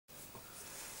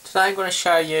Today I'm going to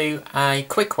show you a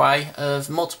quick way of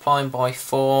multiplying by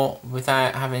 4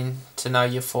 without having to know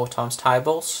your 4 times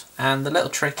tables, and the little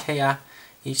trick here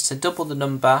is to double the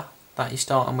number that you're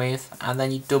starting with and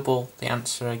then you double the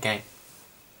answer again.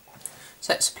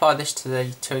 So let's apply this to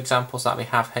the two examples that we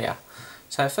have here.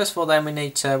 So first of all then we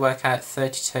need to work out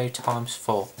 32 times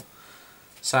 4.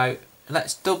 So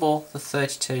let's double the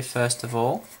 32 first of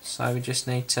all. So we just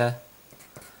need to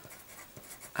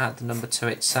add the number to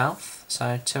itself.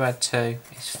 So 2 add 2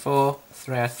 is 4,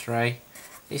 3 add 3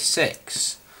 is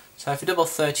 6. So if we double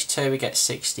 32 we get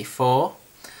 64,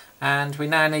 and we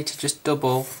now need to just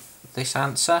double this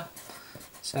answer.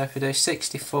 So if we do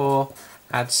 64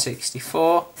 add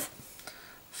 64,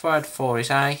 4 add 4 is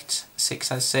 8,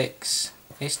 6 add 6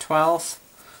 is 12.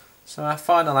 So our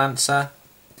final answer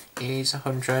is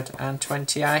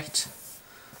 128.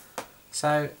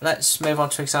 So let's move on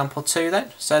to example 2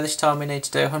 then. So this time we need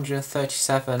to do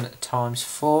 137 times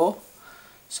 4.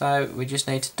 So we just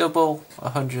need to double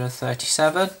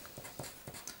 137.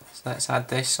 So let's add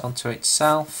this onto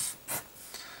itself.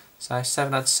 So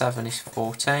 7 add 7 is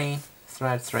 14. 3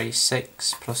 add 3 is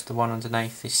 6, plus the 1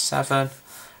 underneath is 7.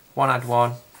 1 add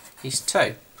 1 is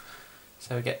 2.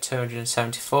 So we get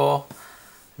 274.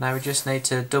 Now we just need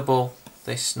to double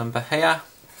this number here.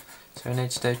 So we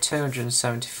need to do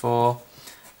 274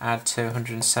 add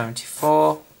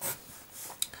 274.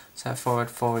 So 4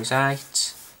 add 4 is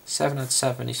 8. 7 add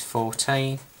 7 is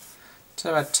 14. 2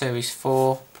 add 2 is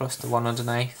 4, plus the 1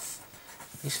 underneath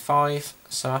is 5.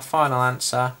 So our final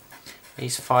answer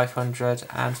is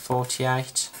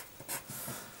 548.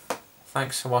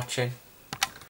 Thanks for watching.